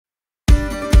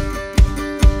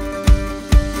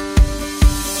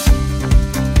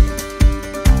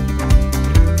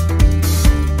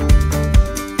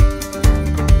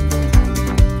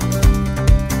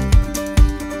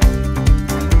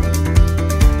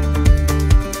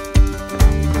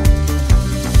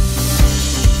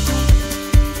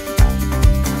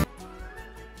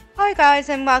guys,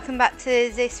 and welcome back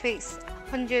to this week's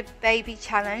 100 Baby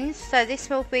Challenge. So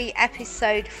this will be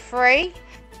episode 3.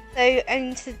 So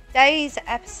in today's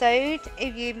episode,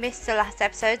 if you missed the last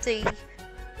episode,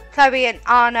 Chloe and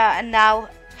Anna are now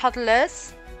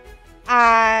toddlers.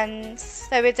 And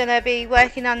so we're going to be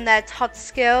working on their Todd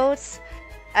skills.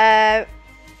 Know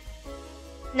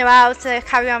how to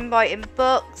carry on writing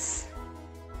books.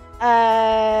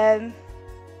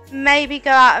 Maybe go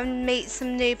out and meet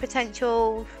some new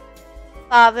potential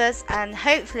fathers, and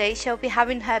hopefully she'll be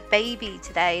having her baby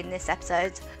today in this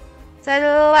episode. So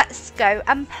let's go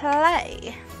and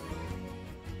play.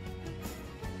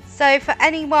 So for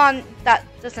anyone that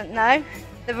doesn't know,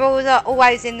 the rules are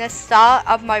always in the start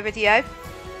of my video,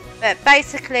 but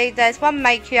basically there's one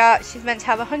matriarch. She's meant to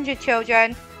have 100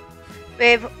 children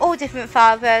with all different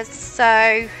fathers, so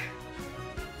it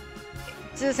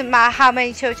doesn't matter how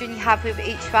many children you have with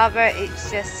each father, it's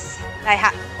just they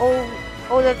have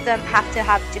all of them have to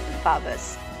have different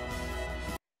fathers.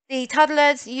 The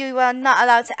toddlers, you are not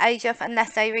allowed to age up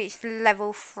unless they reach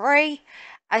level 3,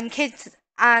 and kids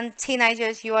and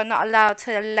teenagers, you are not allowed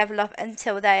to level up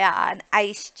until they are an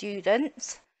A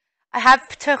student. I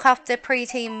have took off the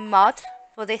preteen mod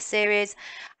for this series,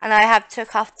 and I have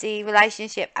took off the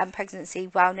relationship and pregnancy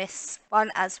wellness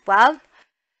one as well,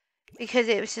 because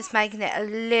it was just making it a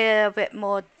little bit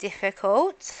more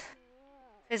difficult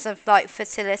because of like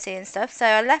fertility and stuff. So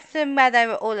I left them where they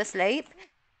were all asleep.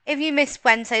 If you missed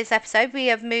Wednesday's episode, we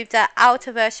have moved her out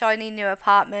of her shiny new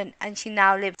apartment and she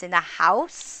now lives in a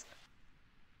house.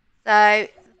 So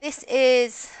this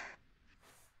is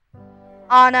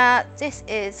Anna, this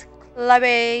is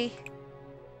Chloe.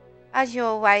 As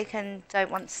you're awake and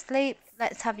don't want to sleep,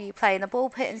 let's have you play in the ball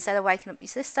pit instead of waking up your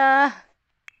sister.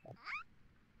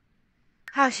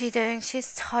 How's she doing?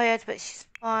 She's tired, but she's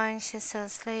fine. She's still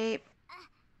asleep.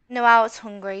 Noelle's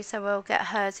hungry, so we'll get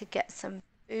her to get some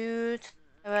food.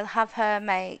 So we'll have her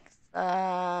make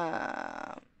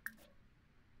some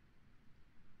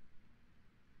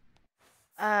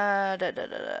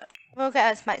we'll get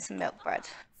her to make some milk bread.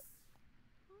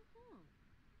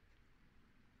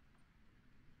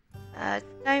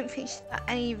 Don't think she's got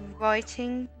any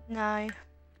writing. No.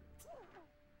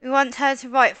 We want her to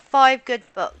write 5 good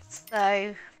books.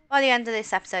 So by the end of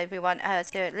this episode, we want her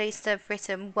to at least have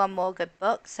written 1 more good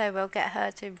book. So we'll get her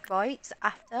to write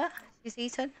after she's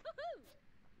eaten.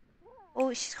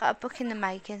 Oh, she's got a book in the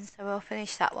making, so we'll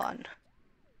finish that one.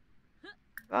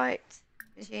 Right,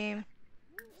 resume.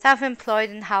 Self-employed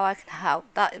and how I can help.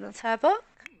 That is her book.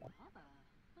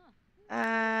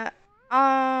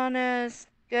 Anna's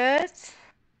good.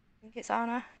 I think it's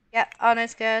Anna. Yep,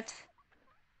 Anna's good.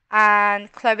 And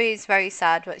Chloe's very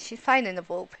sad, but she's playing in the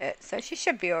ball pit, so she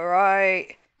should be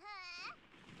alright.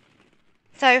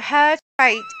 So her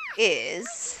trait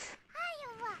is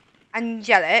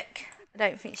angelic. I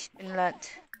don't think she's been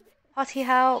learnt. Potty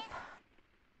help.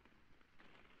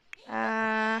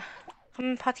 Come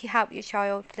and potty help your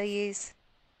child, please.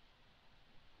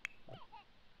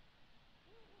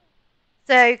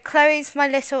 So Chloe's my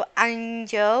little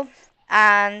angel,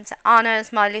 and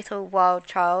Anna's my little wild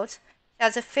child. She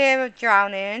has a fear of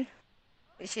drowning,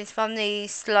 which is from the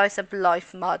Slice of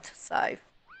Life mod, so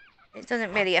it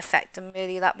doesn't really affect them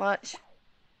really that much.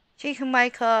 She can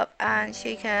wake up and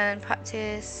she can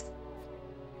practice.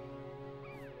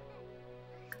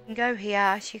 She can go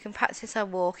here, she can practice her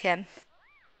walking.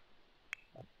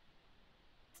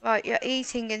 Right, you're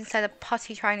eating instead of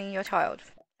potty training your child.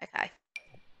 Okay.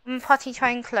 Potty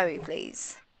train Chloe,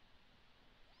 please.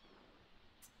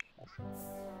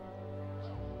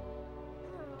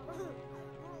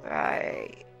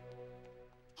 Right.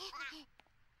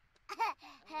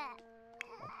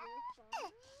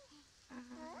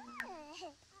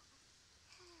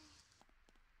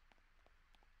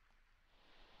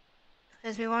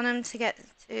 Because we want them to get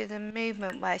to the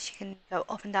movement where she can go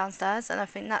up and down stairs, and I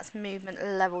think that's movement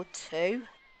level 2.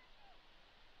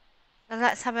 So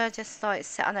let's have her just like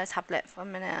sit on her tablet for a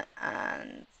minute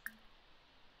and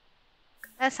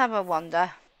let's have her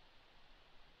wander.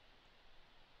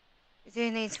 We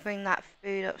do need to bring that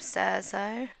food upstairs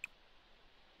though.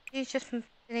 You just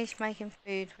finished making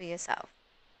food for yourself.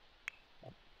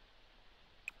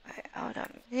 Right, hold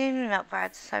on. We need milk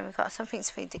bread, so we've got something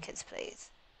to feed the kids,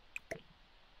 please.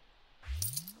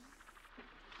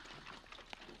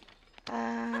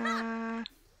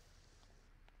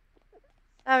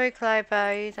 Sorry,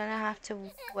 Clobo, you don't have to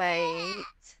wait.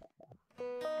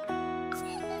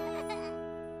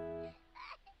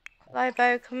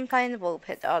 Clobo, come and play in the ball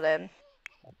pit, darling.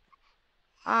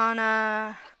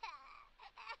 Anna.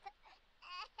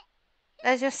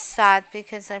 They're just sad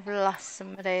because they've lost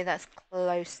somebody that's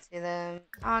close to them.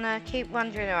 Anna, keep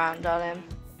wandering around, darling.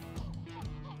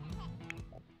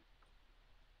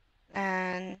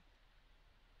 And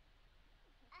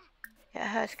get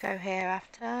her to go here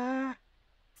after.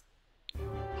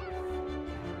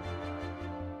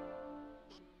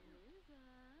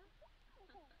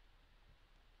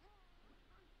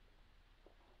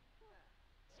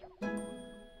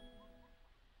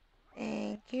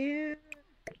 Thank you.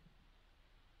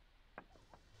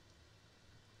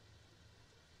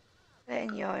 Put it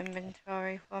in your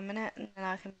inventory for a minute and then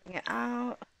I can bring it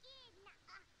out.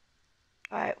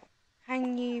 Right,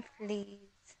 can you please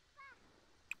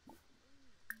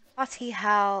potty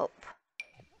help?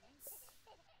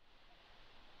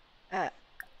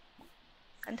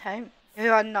 Send home. Who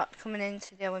are not coming in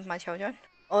to deal with my children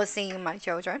or seeing my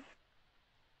children.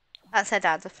 That's her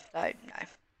dad, so no.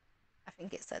 I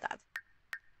think it's her dad.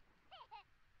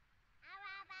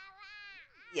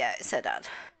 Yeah, it's her dad.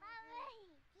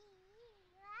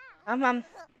 Come on.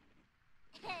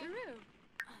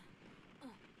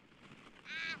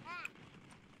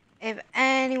 If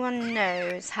anyone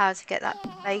knows how to get that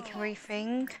bakery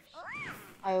thing,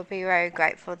 I would be very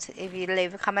grateful if you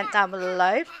leave a comment down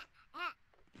below.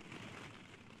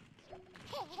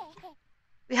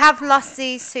 We have lost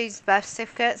these two birth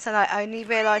certificates and I only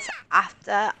realised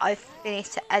after I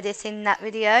finished editing that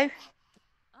video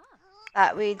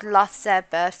that we'd lost their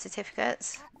birth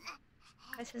certificates.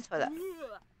 Go to the toilet.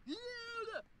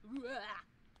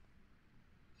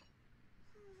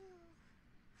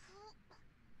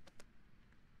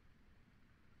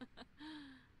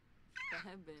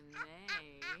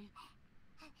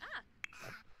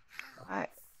 Right,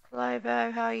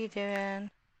 Globo, how are you doing?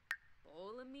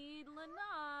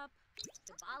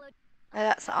 Oh,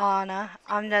 that's Anna.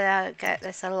 I'm gonna get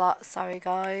this a lot, sorry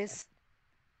guys.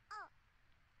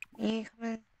 Can you come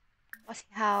in? What's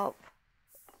your help?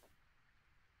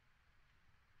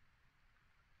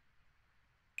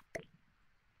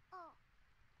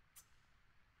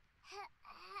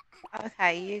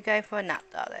 Okay, you go for a nap,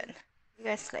 darling. You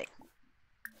go sleep.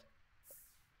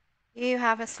 You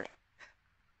have a sleep.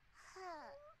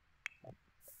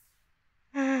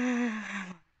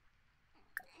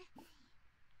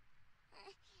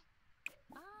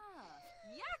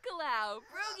 Yakalau,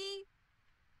 Broogie!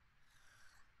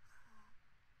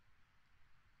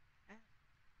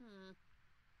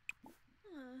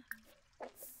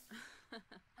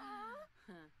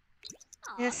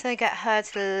 Just to get her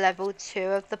to level 2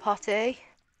 of the potty.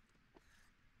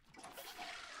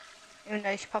 Even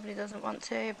though she probably doesn't want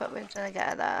to, but we're gonna get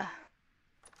her there.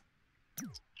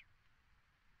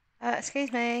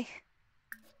 Excuse me.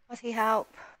 Potty help.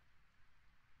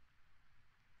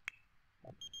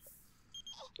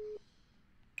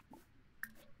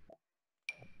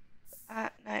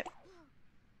 No.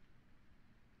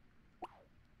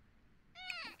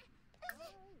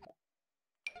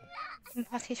 Can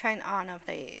potty train Anna,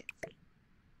 please?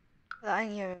 Put that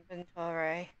in your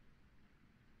inventory.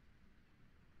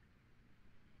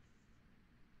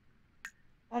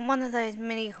 On one of those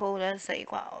mini coolers that you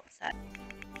got upset.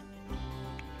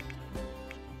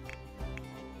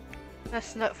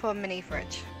 Let's look for a mini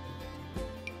fridge.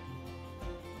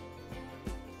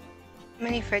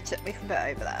 Mini fridge that we can put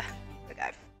over there. There we go.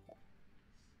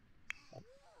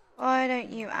 Why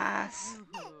don't you ask?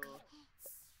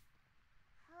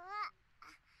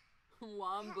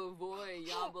 Wamba voy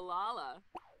yabalala.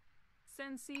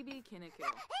 Sensibi kiniku.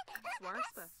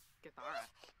 Swarspa githara.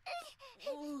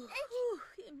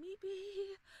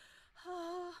 Maybe.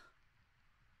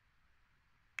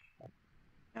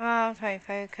 Well, very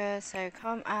focused, so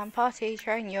come and potty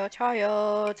train your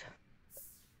child.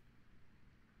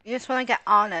 You just want to get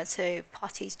Anna to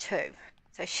potty too,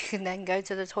 so she can then go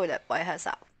to the toilet by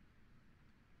herself.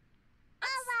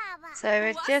 So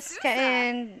we're just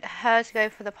getting her to go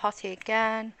for the potty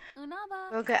again.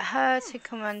 We'll get her to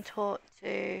come and talk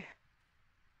to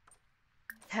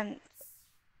attempt.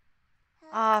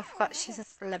 Oh, I forgot she's a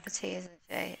celebrity, isn't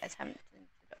she? Attempt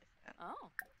introduction.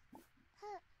 Oh.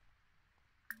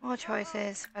 More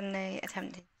choices, friendly,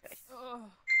 attempt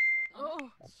introduction.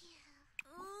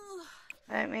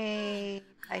 Let me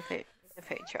pay for the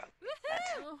food truck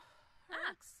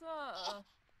instead.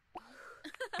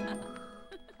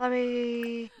 Let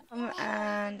me come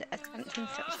and attempt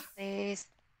instruction, please.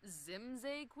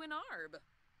 Zimze Quinarb.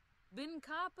 Bin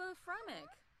Kappa Fremic.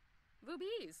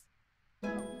 Vubies.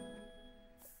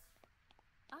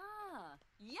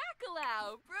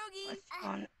 Yakalau, Broogie. Come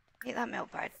on, eat that milk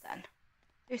bread then.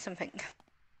 Do something.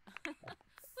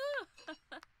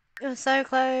 You're so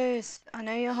close. I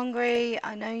know you're hungry.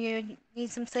 I know you need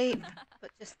some sleep.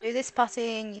 but just do this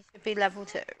potty and you should be level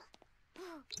 2.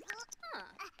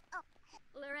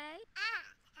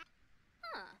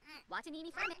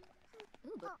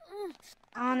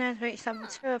 Anna's reached level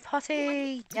 2 of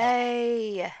potty.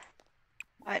 Yay!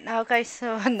 Right, now go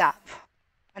to a nap.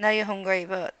 I know you're hungry,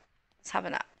 but let's have a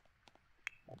nap.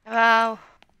 Well,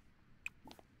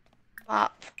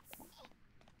 up.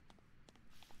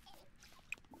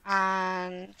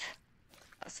 And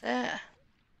that's it.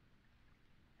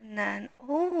 And then,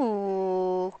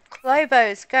 ooh,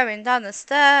 Clobo's going down the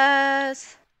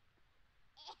stairs.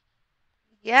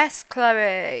 Yes,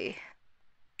 Chloe.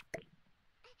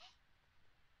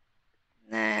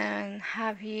 Then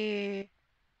have you...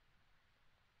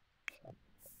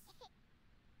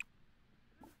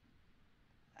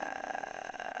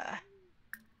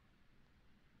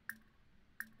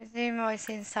 Resume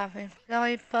writing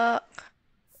self-employed book.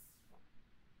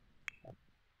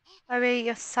 Chloe,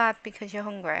 you're sad because you're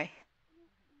hungry.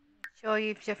 Sure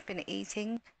you've just been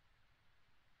eating.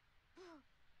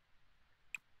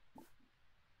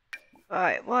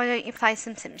 Right, why don't you play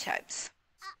some sim shows?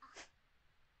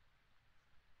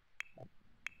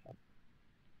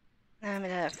 Now I'm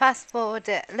gonna fast forward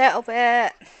it a little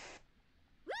bit.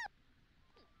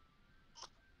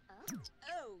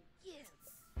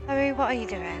 Chloe, what are you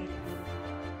doing?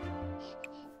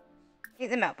 Eat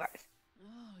the milk bread.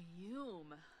 Oh,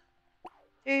 yum.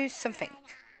 Do something.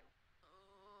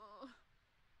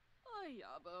 Oh,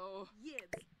 yabo.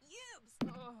 Yibs.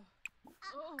 Yibs.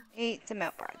 Oh. Eat the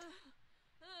milk bread.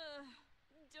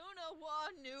 Duna wa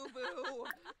nubu.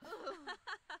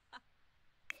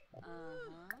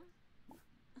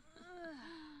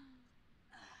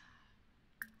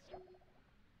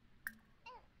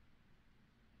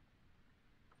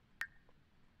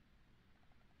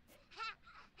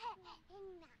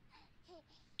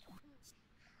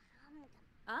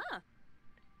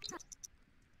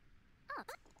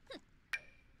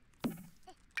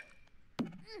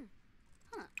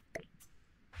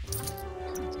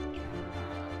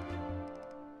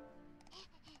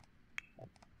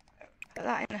 Put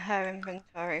that in her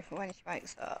inventory for when she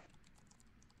wakes up.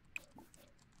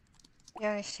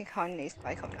 Yeah, she kind of needs to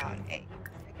wake up now and eat.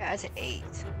 Get her to eat.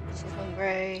 She's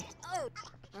hungry.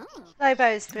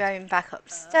 Lobo's going back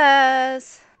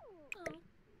upstairs.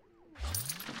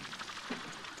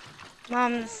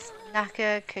 Mum's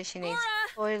knackered because she needs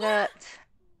a toilet.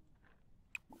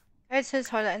 Go to the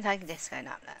toilet and take a disco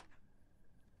nap then.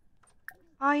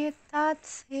 Oh, your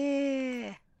dad's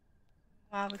here.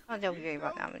 Well, we can't deal with you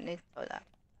right now. We need the toilet.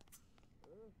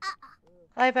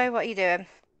 Lobo, what are you doing?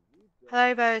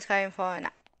 Lobo is going for a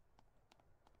nap.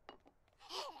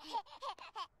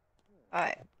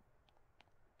 Right.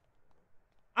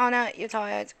 Oh no, you're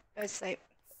tired. Go to sleep.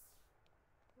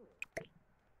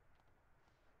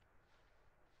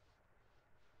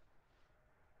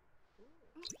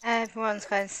 Everyone's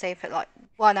going to sleep at like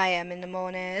 1 AM in the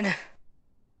morning.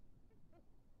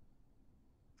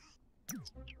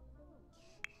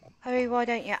 Hurry, why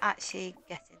don't you actually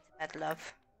get into bed,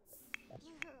 love?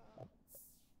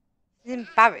 She's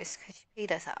embarrassed because she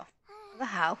peed herself. What the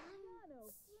hell?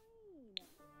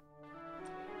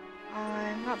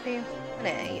 I'm not being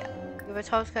funny. You were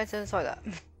told to go to the toilet.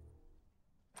 And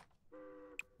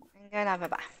go and have a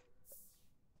bath.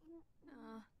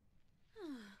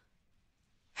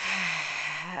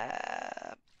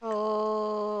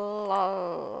 Oh,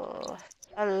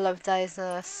 I love days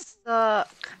that suck.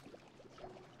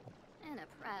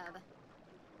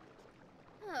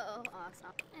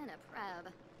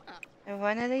 And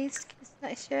when are these kids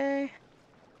next year?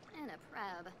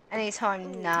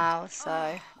 Anytime now,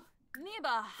 so.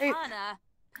 Oop,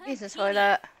 use the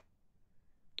toilet.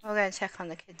 We're going to check on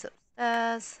the kids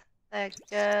upstairs. They're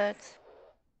good.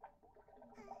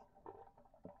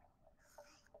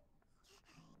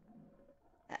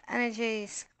 The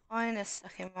energy's kind of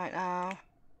sucking right now.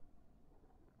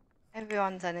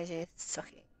 Everyone's energy is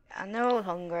sucking. And they're all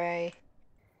hungry.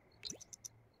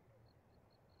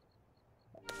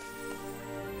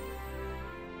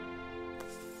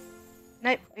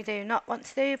 Nope, we do not want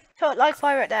to do Talk Like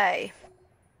Pirate Day.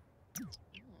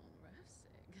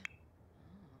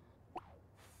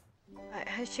 Right,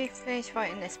 has she finished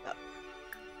writing this book?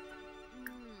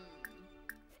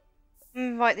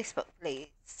 Write this book, please.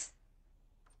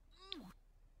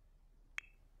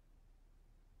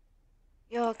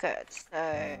 You're good,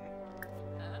 so...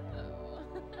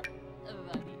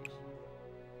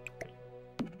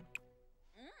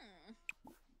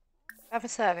 Grab a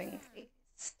serving, please.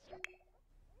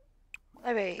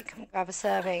 Chloe, come grab a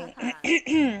serving.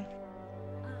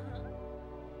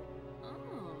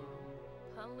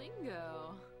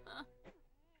 Palingo.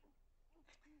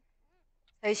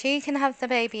 So she can have the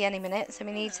baby any minute, so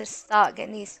we need to start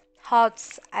getting these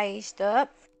Tods aged up.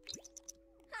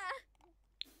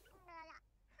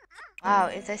 Wow,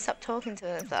 if they stop talking to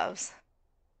themselves.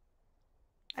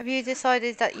 Have you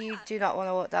decided that you do not want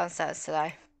to walk downstairs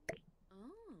today?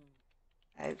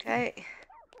 Okay.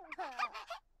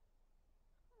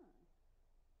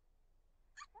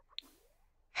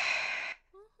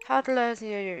 Toddlers,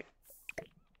 you...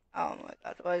 Oh my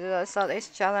god, why did I start this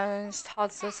challenge?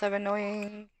 Tods are so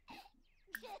annoying.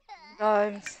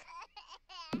 Sometimes.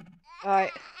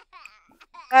 Right.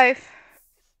 Both.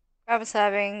 Grab a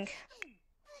serving.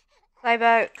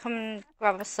 Playboat, come and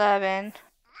grab a serving.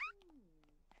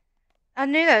 I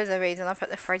knew there was a reason I put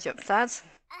the fridge upstairs.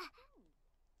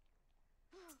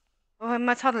 Well,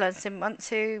 my toddlers didn't want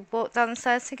to walk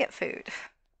downstairs to get food.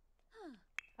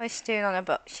 What's she doing on her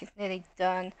book? She's nearly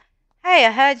done. Hey,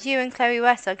 I heard you and Chloe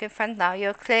West are good friends now.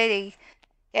 You're clearly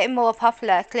getting more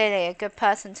popular. Clearly a good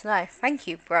person to know. Thank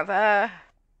you, brother.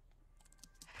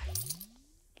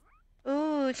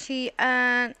 Ooh, she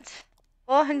earned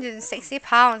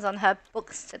 £460 on her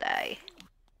books today.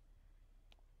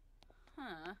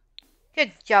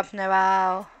 Good job,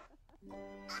 Noelle.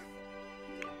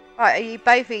 Right, are you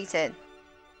both eating?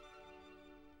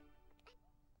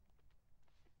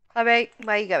 Chloe,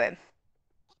 where are you going?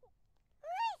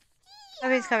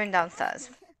 Chloe's going downstairs.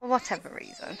 For whatever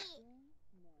reason.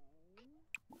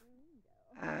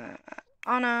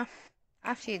 Anna,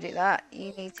 after you do that,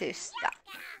 you need to stop.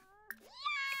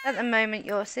 At the moment,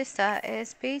 your sister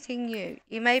is beating you.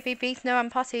 You may be beating her on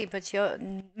potty, but your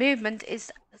movement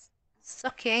is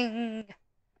sucking.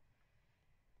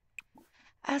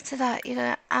 After that, you're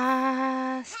gonna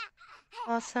ask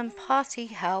for some potty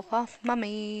help off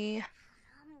Mummy.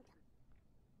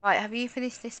 Right, have you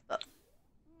finished this book?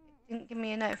 It didn't give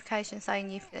me a notification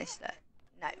saying you finished it.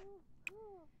 No.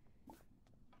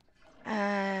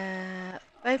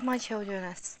 Both my children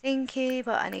are stinky,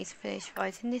 but I need to finish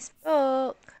writing this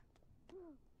book.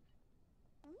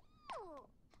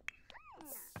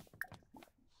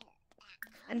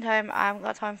 And home, I haven't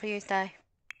got time for you today.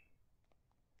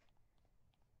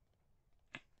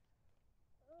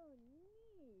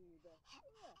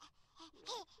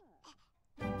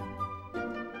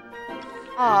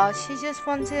 Oh, she just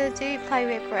wanted to play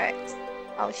with bricks.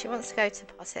 Oh, she wants to go to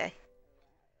potty.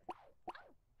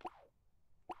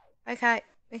 Okay,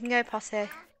 we can go potty. There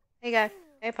you go,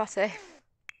 go potty.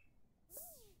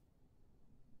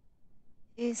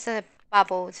 She's a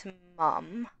babble to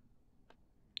Mum.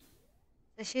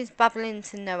 So she's babbling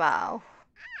to Noelle.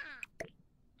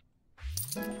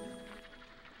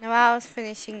 Noelle's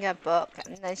finishing her book,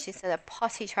 and then she's gonna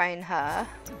potty train her.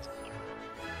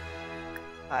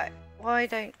 Right, why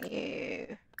don't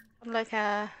you... Look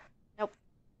her... Nope.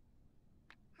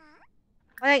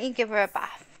 Why don't you give her a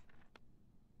bath?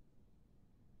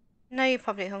 I know you're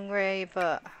probably hungry,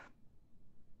 but...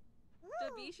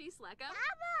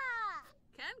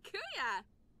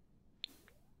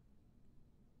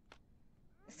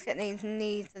 Let's get these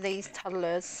needs of these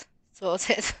toddlers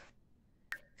sorted.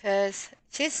 Because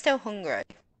she's still hungry.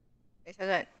 Which I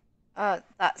don't... Oh,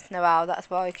 that's Noelle, that's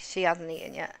why she hasn't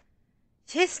eaten yet.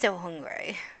 She's still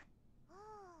hungry.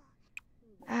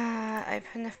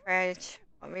 Open the fridge.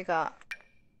 What have we got?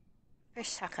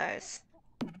 Fish tacos.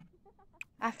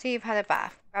 After you've had a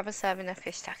bath, grab a serving of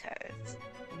fish tacos.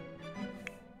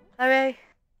 Chloe,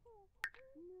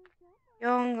 you're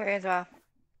hungry as well.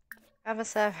 Grab a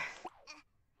serving.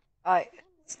 Right,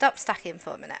 stop stacking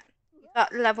for a minute. You've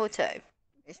got level 2,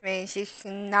 which means she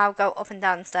can now go up and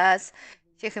downstairs.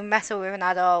 She can wrestle with an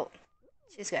adult.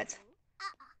 She's good.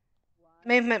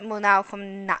 Movement will now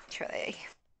come naturally.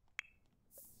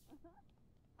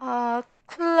 Oh,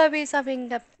 Chloe's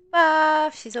having a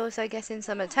bath. She's also getting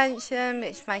some attention,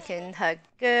 which is making her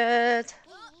good.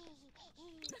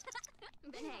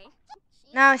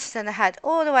 Now she's gonna head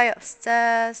all the way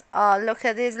upstairs. Oh, look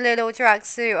at this little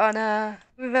tracksuit on her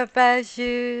with her bare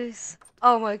shoes.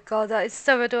 Oh my god, that is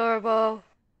so adorable.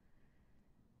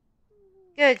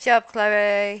 Good job,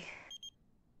 Chloe.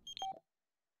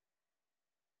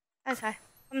 Okay,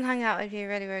 come and hang out if you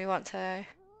really want to.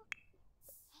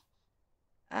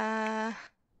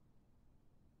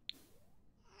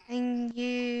 And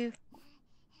you...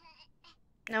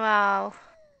 Noelle,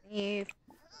 you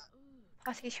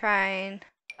potty train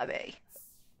Chloe.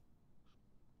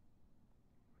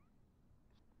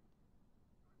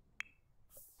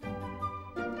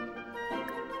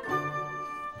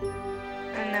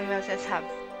 And then we'll just have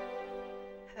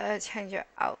her change her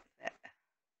outfit.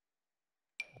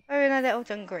 Or in a little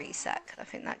dungaree set, because I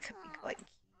think that could be quite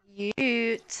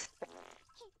cute.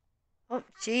 Oh,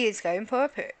 she is going for a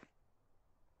poo.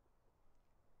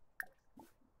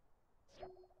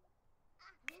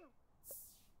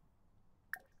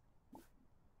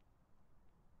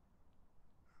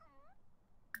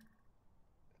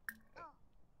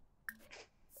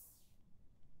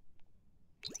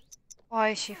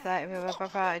 Why is she flirting with her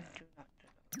brother? I do not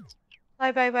know.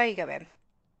 Hello, babe, where are you going?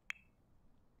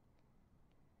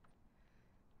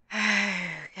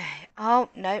 Okay. Oh,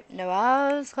 no,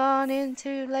 Noelle's gone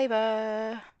into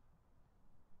labour.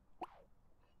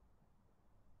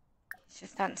 She's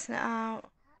just dancing it out.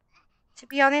 To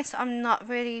be honest, I'm not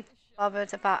really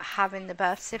bothered about having the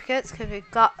birth certificates because we've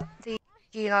got the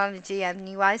genealogy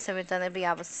anyway, so we're going to be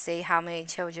able to see how many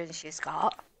children she's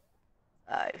got.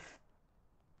 So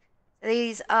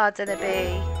these are going to be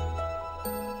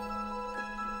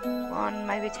 1,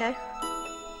 maybe 2.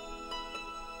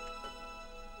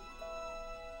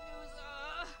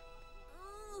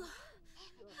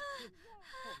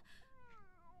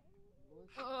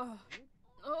 Oh,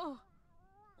 oh,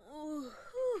 oh,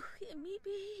 it may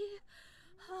be.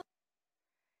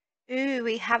 Ooh,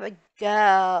 we have a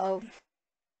girl.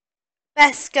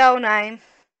 Best girl name.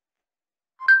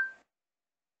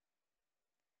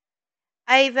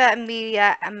 Ava,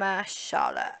 Amelia, Emma,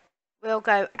 Charlotte. We'll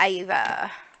go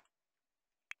Ava.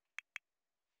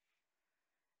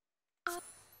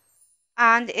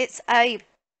 And it's a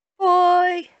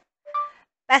boy.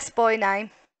 Best boy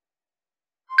name.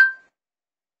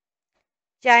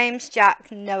 James, Jack,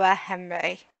 Noah,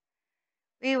 Henry.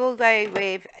 We will go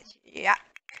with Jack.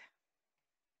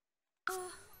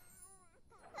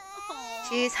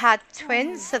 She's had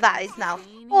twins, so that is now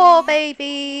 4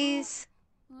 babies.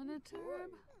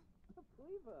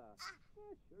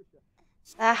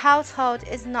 The household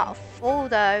is not full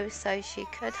though, so she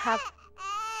could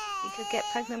get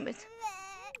pregnant with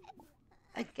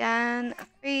again.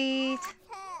 Feed,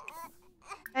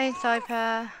 change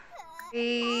diaper,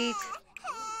 feed,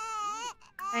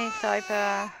 change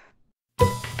diaper.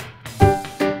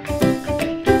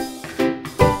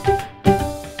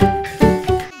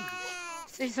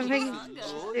 Do something.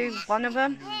 Do one of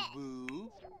them.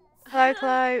 Hello,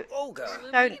 Chloe.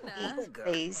 Don't eat,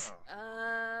 please.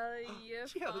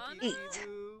 Eat.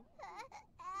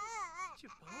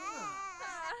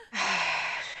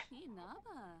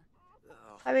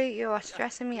 Chloe, you are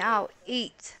stressing me out.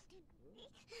 Eat.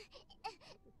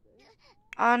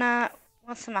 Anna,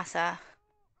 what's the matter?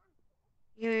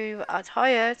 You are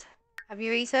tired. Have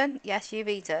you eaten? Yes, you've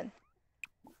eaten.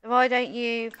 So why don't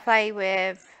you play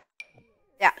with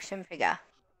the action figure?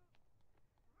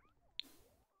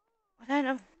 I don't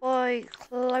know why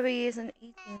Chloe isn't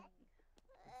eating.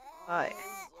 Right.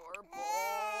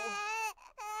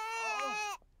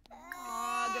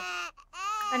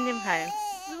 Send him home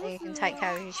so you can take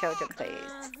care of your children,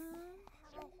 please.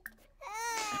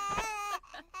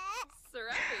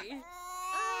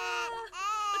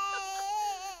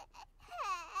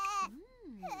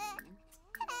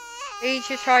 Feed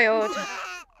your child.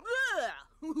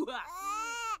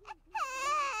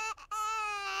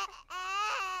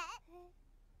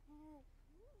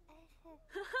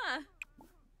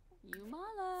 You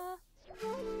mala.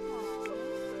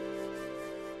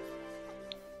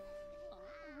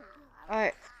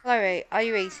 Alright, Chloe, are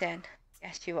you eating?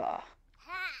 Yes, you are.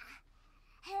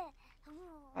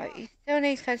 Right, you still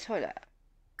need to go to the toilet.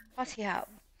 Potty help.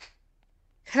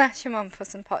 Can I ask your mum for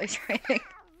some potty training?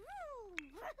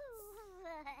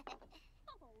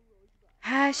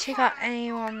 Has she got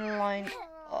anyone lined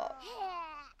up?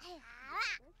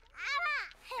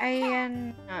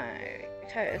 Ian, no.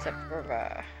 Dakota's a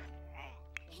brother.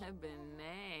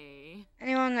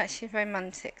 Anyone that she's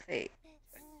romantically.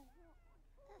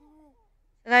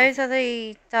 So those are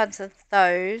the dads of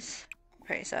those. I'm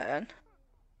pretty certain.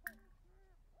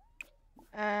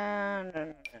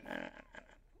 No.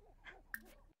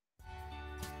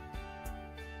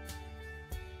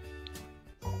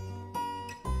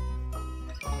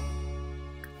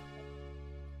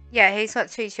 Yeah, he's got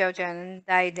 2 children and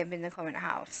they live in the current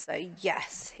house. So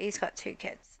yes, he's got 2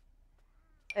 kids.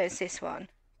 So it's this one.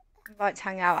 Invite to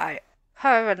hang out at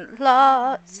current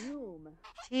lot.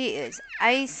 She is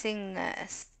acing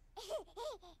this.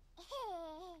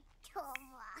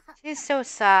 She's so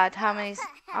sad. How many?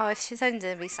 Oh, she's only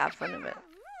going to be sad for another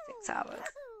 6 hours.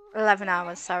 11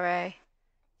 hours, sorry.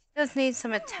 She does need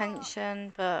some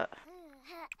attention, but...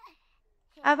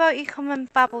 How about you come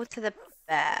and babble to the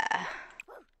bear?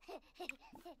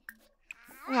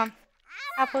 Come on.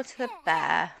 Babble to the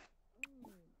bear.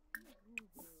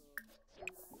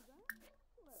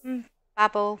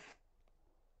 Babble.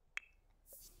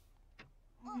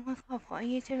 Oh my god, what are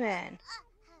you doing?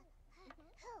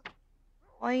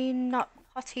 Why are you not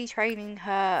potty training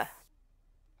her?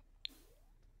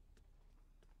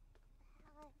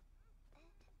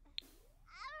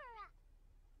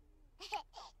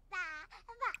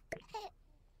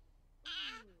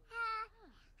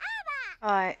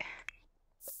 Right.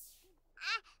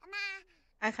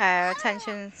 Okay, our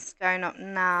attention's going up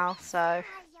now, so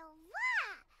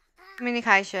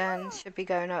communication should be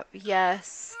going up,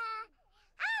 yes.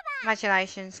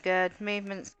 Imagination's good,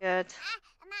 movement's good,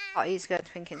 potty's good,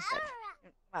 thinking's good.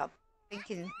 Well,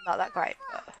 thinking's not that great,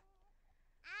 but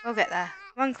we'll get there.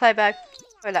 Come on, Clobo,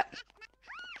 toilet.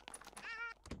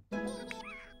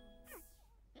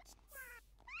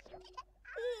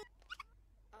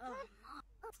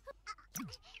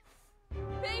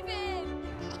 Raven!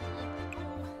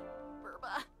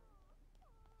 Burba.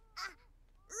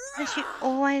 And she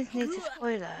always needs a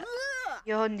toilet.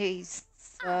 Your knees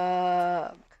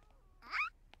suck.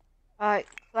 Right,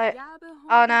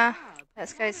 Anna,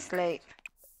 let's go to sleep.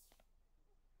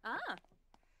 Ah.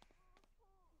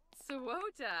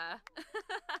 Swota.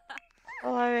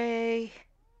 Sorry.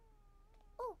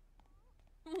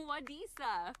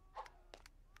 Wadisa.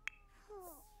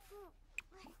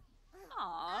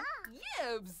 Aw,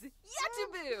 Yibs!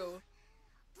 Yataboo!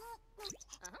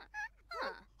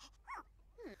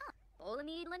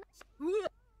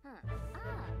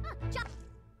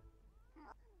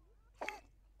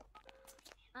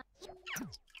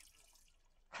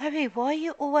 Chloe, why are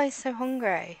you always so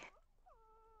hungry?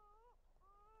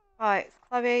 Right,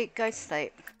 Chloe, go to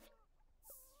sleep.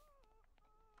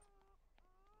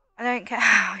 I don't care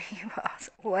how you are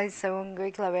always so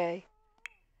hungry, Chloe.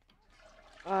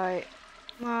 Right,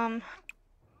 Mum.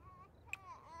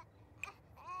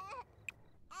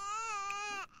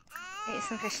 Eat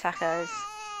some fish tacos.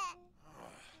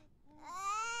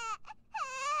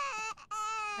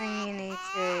 And you need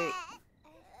to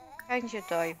change your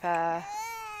diaper.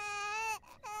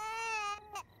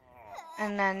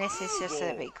 And then this is just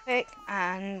a bit quick,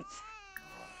 and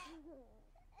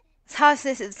as hard as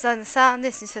this doesn't sound,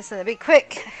 this is just a bit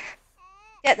quick.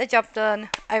 Get the job done,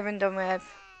 over and done with.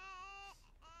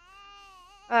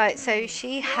 Right, so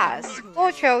she has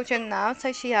 4 children now.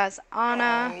 So she has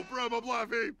Anna,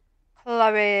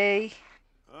 Chloe,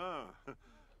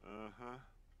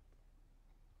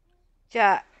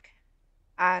 Jack,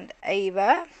 and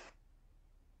Ava.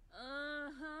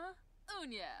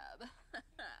 Unyab.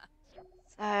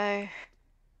 So,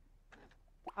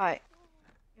 right,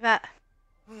 that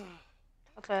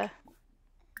toddler,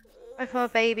 wake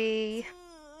up, baby.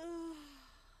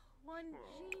 One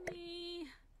genie.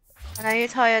 I know you're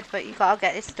tired, but you gotta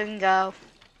get this done, girl.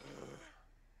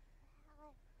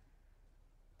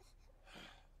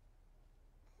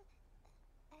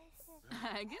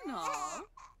 Agonal.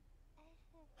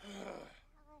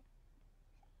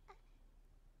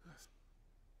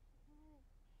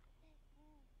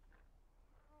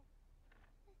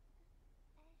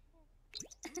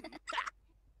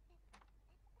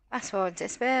 Fast forward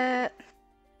this bit.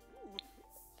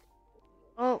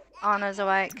 Oh, Anna's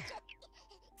awake.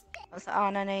 What's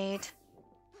Anna need?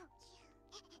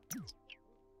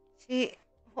 She...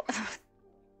 What?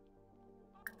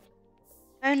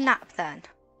 Go nap then.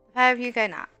 The pair of you go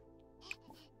nap.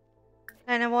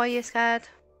 I don't know why you're scared,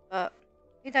 but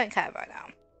you don't care right now.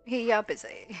 You're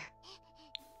busy.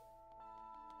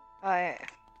 Right.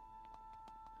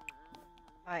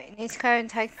 Right, you need to go and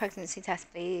take a pregnancy test,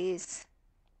 please.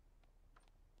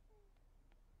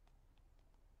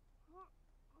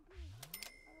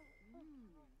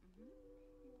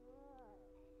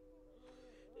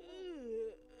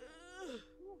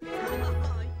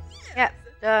 Yep,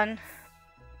 done.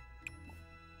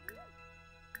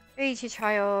 Feed your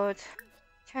child.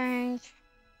 Change.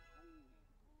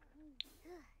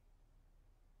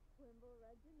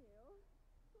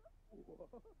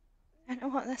 I don't know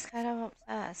what they're scared of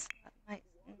upstairs. That makes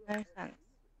no sense.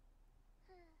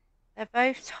 They're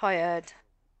both tired.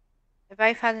 They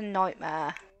both had a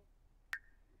nightmare.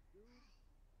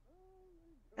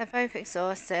 They're both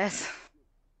exhausted.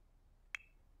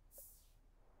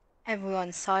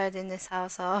 Everyone's tired in this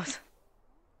household.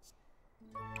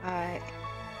 Right.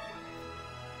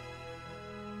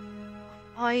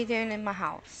 What are you doing in my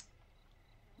house?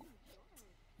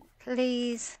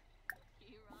 Please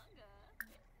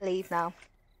leave now.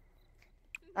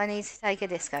 I need to take a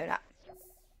disco nap.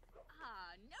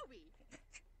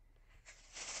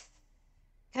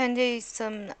 Can do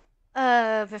some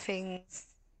other things.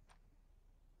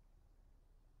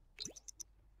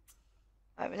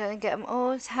 Right, we're gonna get them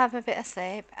all to have a bit of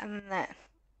sleep, and then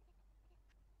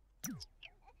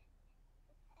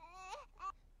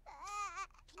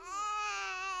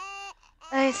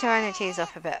raise your energies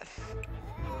up a bit.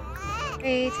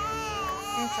 Feed,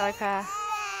 change diaper,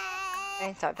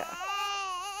 change diaper.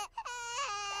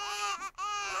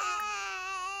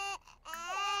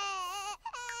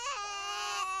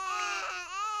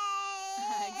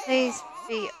 Please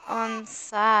be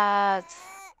unsad.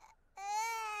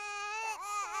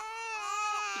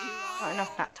 Not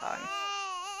enough nap time.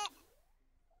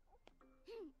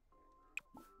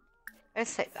 Go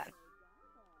sleep then.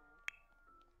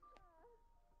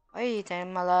 What are you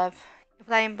doing, my love? You're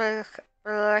playing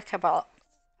Blicker Box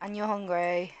and you're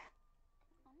hungry.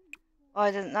 Why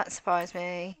doesn't that surprise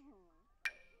me?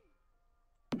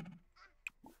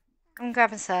 I'm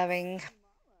grabbing serving.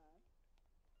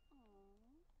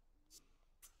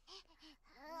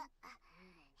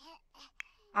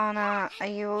 Anna, are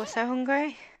you also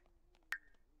hungry?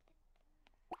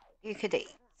 You could eat,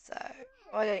 so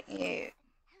why don't you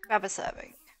grab a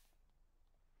serving?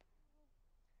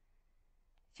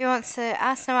 She wants to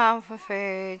ask Noelle for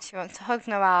food, she wants to hug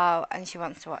Noelle, and she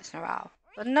wants to watch Noelle.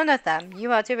 But none of them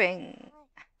you are doing.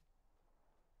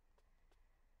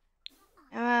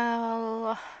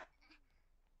 Noelle.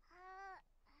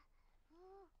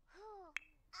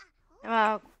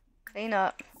 Noelle, clean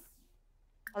up.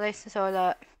 Polish the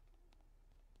toilet.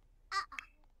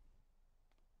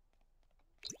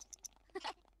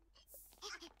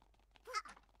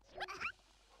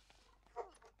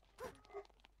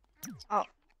 Oh,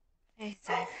 he's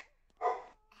safe.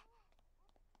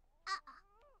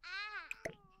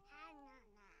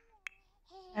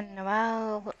 And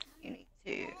Noelle, you need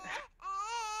to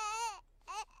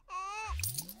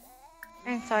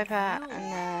inside her and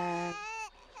then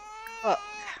cook.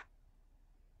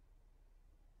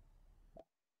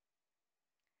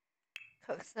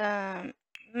 Cook some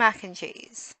mac and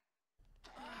cheese.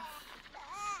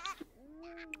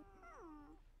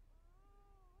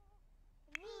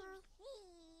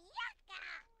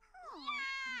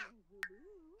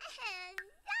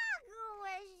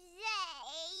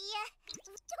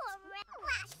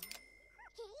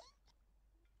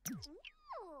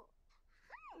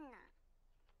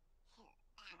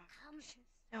 She's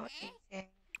still eating.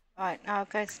 Right, now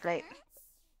go to sleep.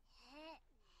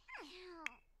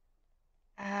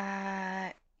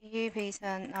 You've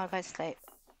eaten, now go to sleep.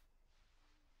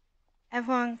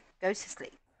 Everyone go to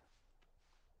sleep.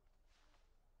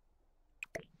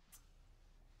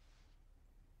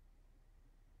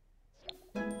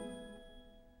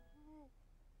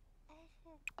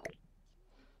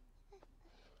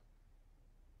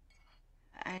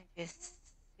 And just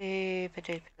super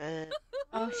duper good.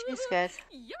 Oh, she's good.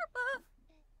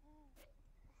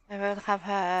 So we'll have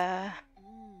her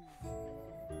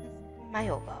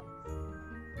mailbox.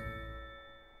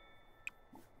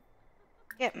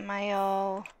 Get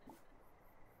mail.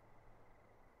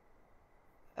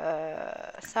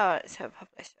 Sell it to a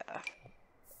publisher.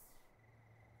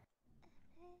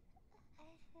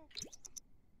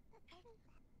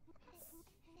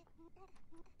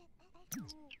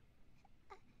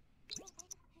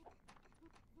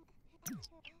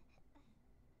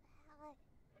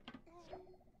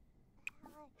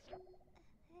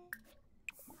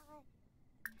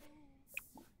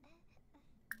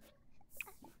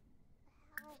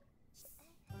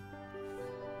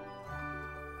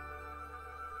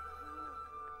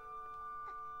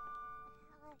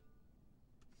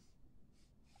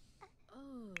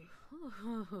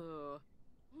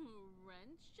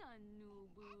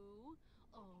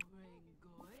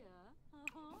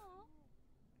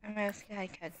 I'm mostly I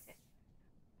could.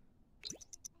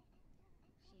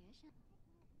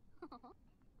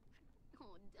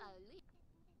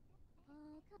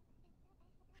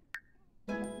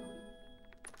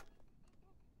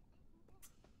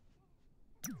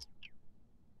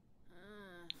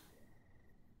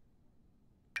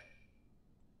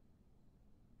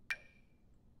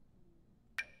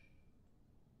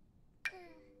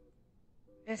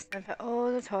 Just gonna put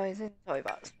all the toys in the toy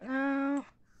box for now.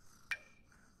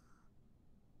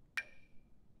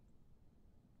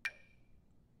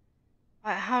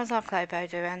 Right, how's our Clobo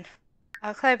doing?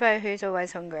 Our Clobo, who's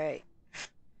always hungry.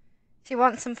 She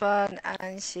wants some fun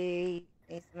and she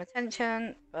needs some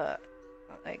attention, but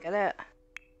not very good at it.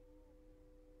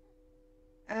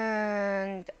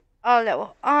 And our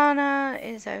little Anna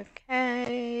is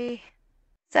okay.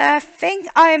 So I think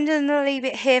I'm gonna leave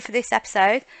it here for this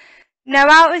episode.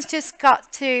 Noelle has just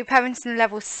got to parenting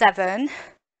level 7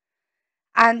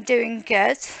 and doing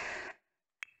good.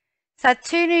 So had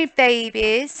 2 new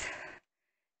babies,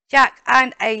 Jack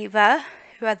and Ava,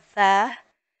 who are there.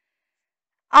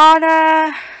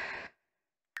 Anna,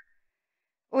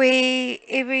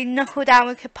 if we knuckle down,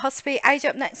 we could possibly age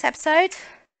up next episode.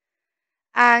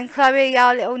 And Chloe,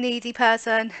 our little needy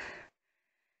person,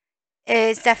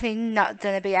 is definitely not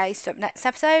going to be aged up next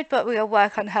episode, but we'll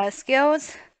work on her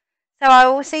skills. So I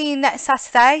will see you next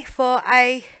Saturday for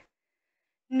a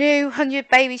new 100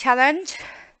 baby challenge.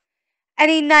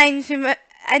 Any names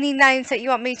that you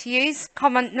want me to use,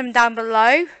 comment them down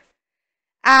below.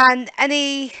 And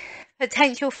any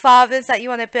potential fathers that you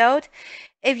want to build,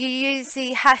 if you use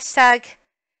the hashtag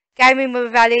Gaming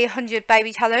with Rally 100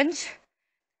 Baby Challenge,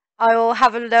 I will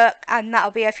have a look, and that'll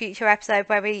be a future episode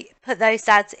where we put those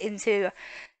dads into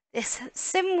this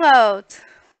sim world.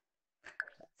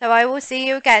 So I will see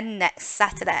you again next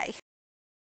Saturday.